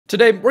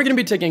Today, we're going to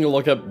be taking a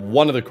look at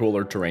one of the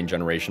cooler terrain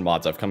generation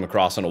mods I've come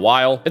across in a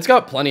while. It's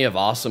got plenty of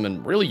awesome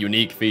and really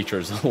unique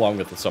features along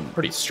with some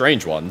pretty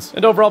strange ones.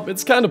 And overall,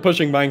 it's kind of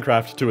pushing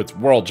Minecraft to its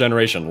world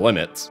generation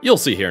limits. You'll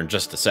see here in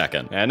just a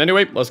second. And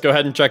anyway, let's go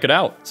ahead and check it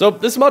out. So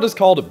this mod is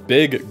called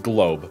Big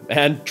Globe.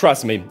 And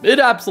trust me, it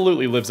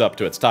absolutely lives up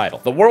to its title.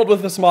 The world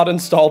with this mod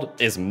installed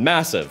is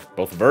massive,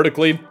 both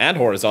vertically and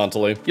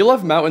horizontally. You'll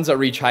have mountains that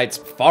reach heights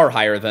far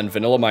higher than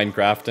vanilla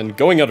Minecraft, and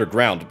going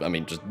underground, I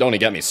mean, just don't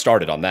get me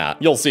started on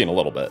that. You'll see in a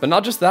little bit. But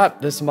not just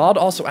that, this mod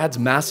also adds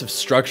massive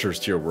structures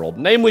to your world,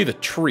 namely the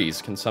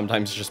trees can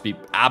sometimes just be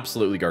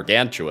absolutely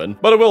gargantuan.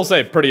 But I will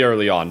say pretty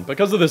early on,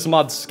 because of this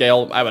mod's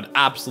scale, I would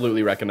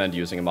absolutely recommend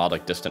using a mod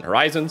like Distant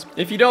Horizons.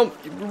 If you don't,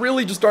 you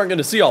really just aren't going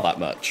to see all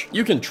that much.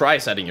 You can try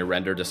setting your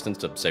render distance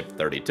to say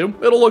 32.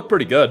 It'll look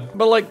pretty good,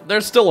 but like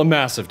there's still a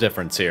massive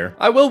difference here.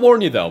 I will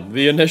warn you though,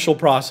 the initial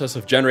process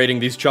of generating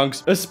these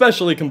chunks,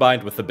 especially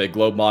combined with the Big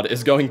Globe mod,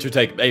 is going to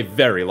take a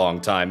very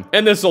long time.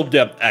 And this will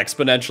get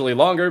exponentially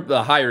longer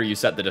the higher you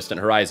set the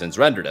Distant Horizons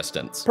render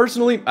distance.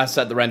 Personally, I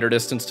set the render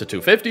distance to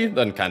 250,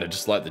 then kind of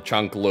just let the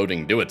chunk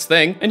loading do its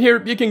thing, and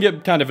here you can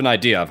get kind of an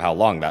idea of how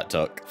long that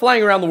took.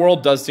 Flying around the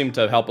world does seem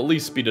to help at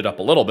least speed it up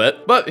a little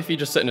bit, but if you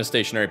just sit in a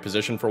stationary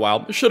position for a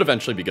while, it should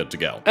eventually be good to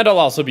go. And I'll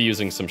also be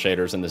using some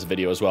shaders in this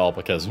video as well,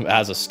 because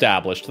as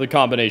established, the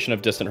combination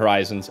of Distant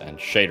Horizons and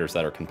shaders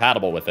that are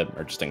compatible with it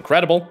are just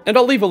incredible. And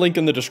I'll leave a link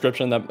in the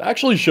description that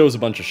actually shows a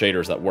bunch of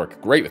shaders that work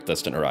great with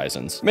Distant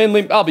Horizons.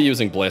 Mainly, I'll be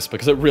using Bliss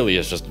because it really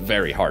is just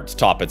very hard to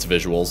top its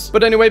visuals.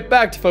 But anyway,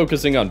 back to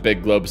focusing on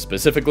Big Globe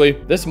specifically,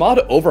 this mod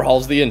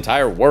overhauls the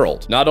entire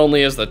world. Not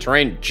only is the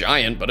terrain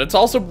giant, but it's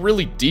also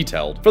really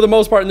detailed. For the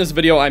most part in this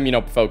video, I'm,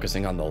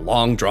 focusing on the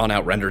long drawn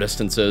out render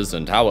distances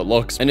and how it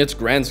looks and its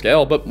grand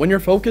scale, but when you're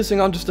focusing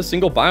on just a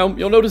single biome,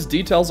 you'll notice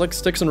details like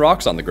sticks and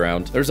rocks on the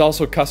ground. There's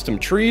also custom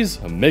trees,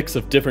 a mix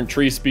of different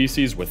tree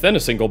species within a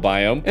single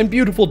biome, and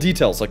beautiful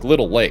details like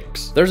little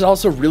lakes. There's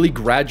also really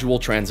gradual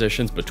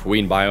transitions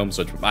between biomes,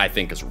 which I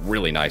think is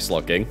really nice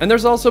looking. And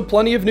there's also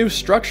plenty of new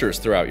structures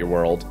throughout your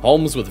world.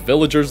 Homes with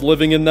villagers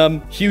living in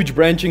them, huge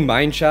branching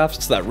mine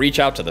shafts that reach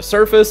out to the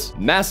surface,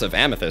 massive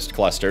amethyst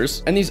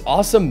clusters, and these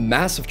awesome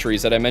massive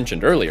trees that I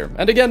mentioned earlier.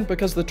 And again,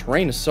 because the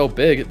terrain is so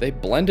big, they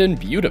blend in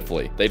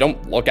beautifully. They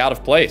don't look out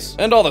of place.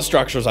 And all the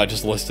structures I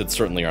just listed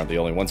certainly aren't the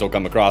only ones you'll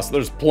come across.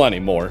 There's plenty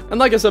more. And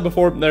like I said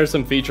before, there's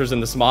some features in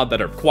this mod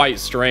that are quite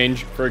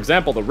strange. For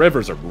example, the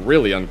rivers are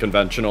really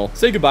unconventional.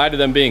 Say goodbye to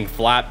them being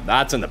flat.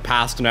 That's in the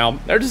past now.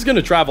 They're just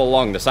gonna travel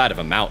along the side of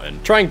a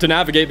mountain. Trying to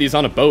navigate these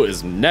on a boat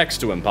is next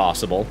to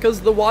impossible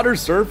because the water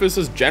surface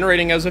is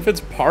generating as if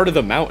it's part of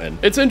the mountain.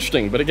 It's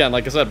interesting, but again,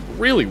 like I said,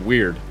 really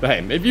weird. But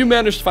hey, if you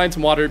manage to find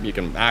some water you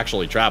can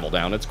actually travel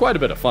down, it's quite a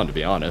bit of fun, to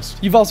be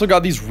honest. You've also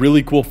got these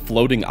really cool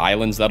floating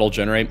islands that'll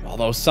generate,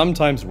 although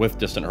sometimes with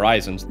Distant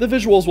Horizons, the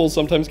visuals will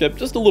sometimes get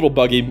just a little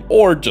buggy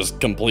or just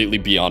completely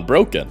beyond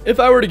broken. If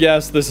I were to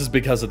guess, this is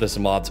because of this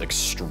mod's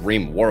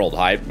extreme world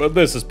height, but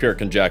this is pure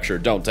conjecture,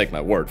 don't take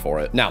my word for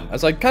it. Now,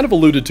 as I kind of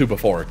alluded to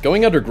before,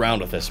 going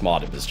underground with this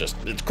mod is just,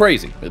 it's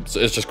crazy. It's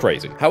just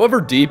crazy.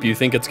 However deep you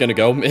think it's gonna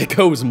go, it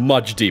goes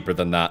much deeper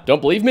than that.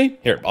 Don't believe me?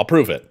 Here, I'll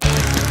prove it.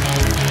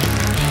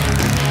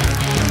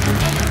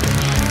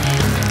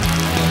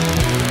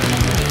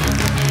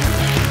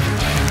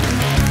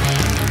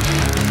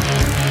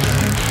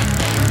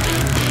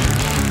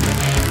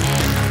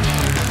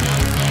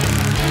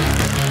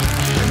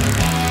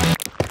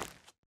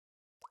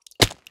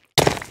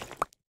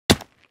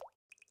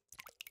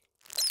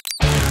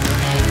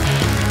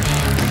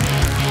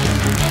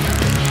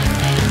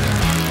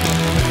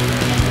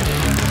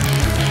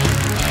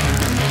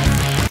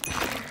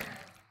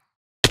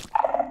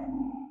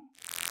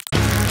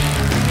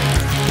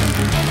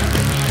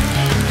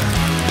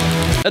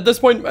 At this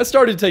point, I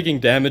started taking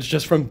damage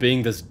just from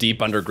being this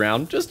deep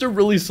underground, just to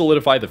really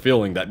solidify the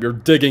feeling that you're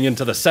digging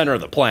into the center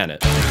of the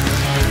planet.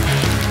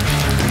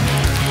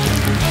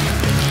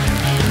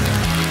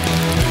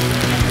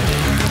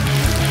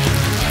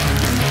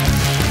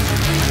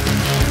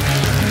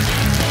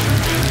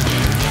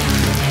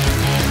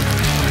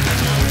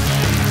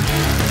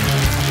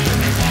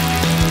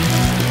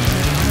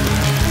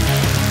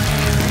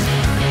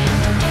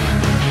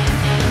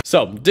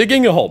 So,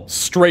 digging a hole,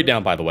 straight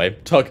down by the way,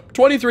 took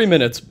 23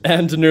 minutes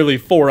and nearly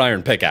 4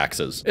 iron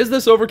pickaxes. Is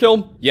this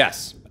overkill?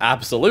 Yes.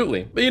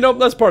 Absolutely, but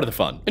that's part of the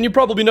fun. And you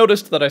probably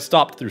noticed that I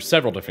stopped through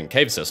several different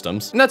cave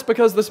systems, and that's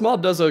because this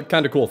mod does a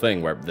kind of cool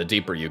thing where the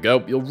deeper you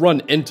go, you'll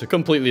run into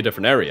completely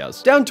different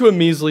areas. Down to a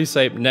measly,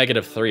 say,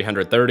 negative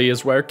 330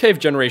 is where cave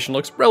generation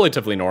looks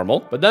relatively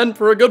normal, but then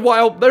for a good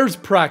while, there's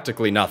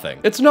practically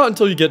nothing. It's not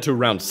until you get to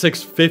around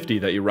 650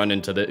 that you run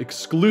into the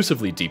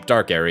exclusively deep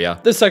dark area.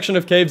 This section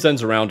of caves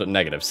ends around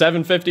negative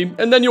 750,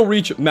 and then you'll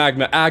reach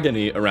magma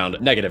agony around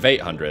negative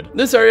 800.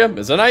 This area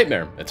is a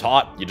nightmare. It's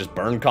hot, you just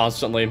burn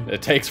constantly,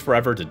 it takes takes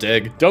forever to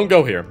dig. Don't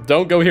go here.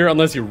 Don't go here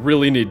unless you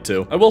really need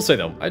to. I will say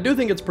though, I do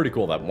think it's pretty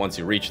cool that once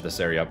you reach this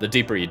area, the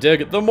deeper you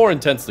dig, the more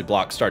intensely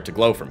blocks start to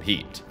glow from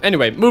heat.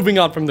 Anyway, moving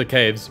on from the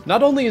caves,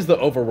 not only is the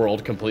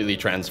overworld completely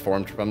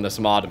transformed from this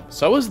mod,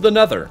 so is the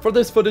nether. For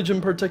this footage in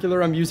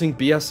particular, I'm using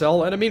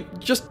BSL, and I mean,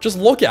 just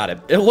look at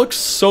it. It looks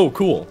so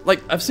cool.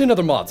 Like, I've seen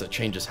other mods that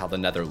changes how the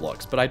nether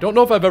looks, but I don't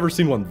know if I've ever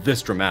seen one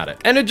this dramatic.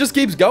 And it just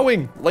keeps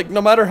going. Like,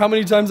 no matter how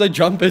many times I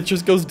jump, it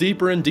just goes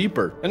deeper and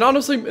deeper. And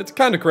honestly, it's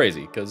kind of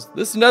crazy, because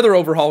this nether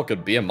overhaul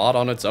could be a mod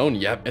on its own,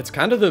 yet it's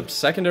kind of the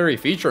secondary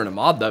feature in a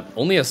mod that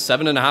only has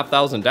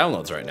 7,500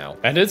 downloads right now.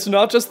 And it's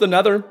not just the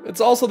nether,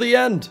 it's also the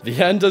end.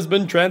 The end has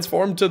been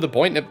transformed to the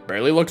point it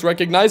barely looks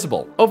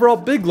recognizable. Overall,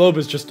 Big Globe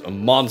is just a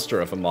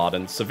monster of a mod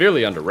and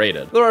severely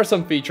underrated. There are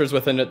some features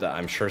within it that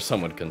I'm sure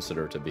some would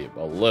consider to be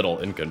a little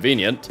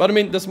inconvenient, but I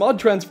mean, this mod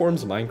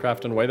transforms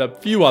Minecraft in a way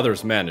that few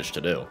others manage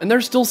to do. And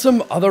there's still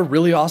some other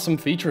really awesome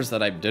features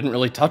that I didn't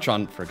really touch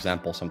on. For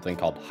example, something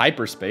called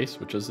hyperspace,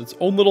 which is its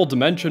own little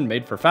dimension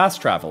made for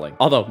fast traveling.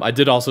 Although I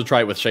did also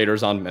try it with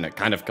shaders on, and it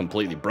kind of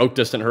completely broke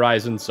Distant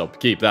Horizons, so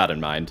keep that in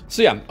mind.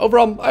 So yeah,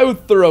 overall, I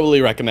would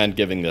thoroughly recommend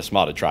giving this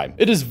mod a try.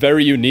 It is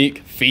very unique,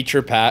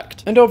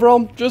 feature-packed, and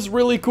overall, just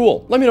really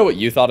cool. Let me know what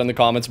you thought in the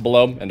comments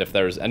below, and if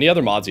there's any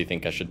other mods you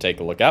think I should take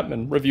a look at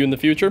and review in the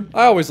future.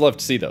 I always love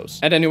to see those.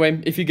 And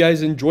anyway, if you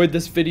guys enjoyed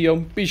this video,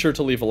 be sure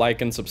to leave a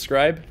like and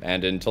subscribe,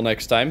 and until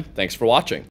next time, thanks for watching.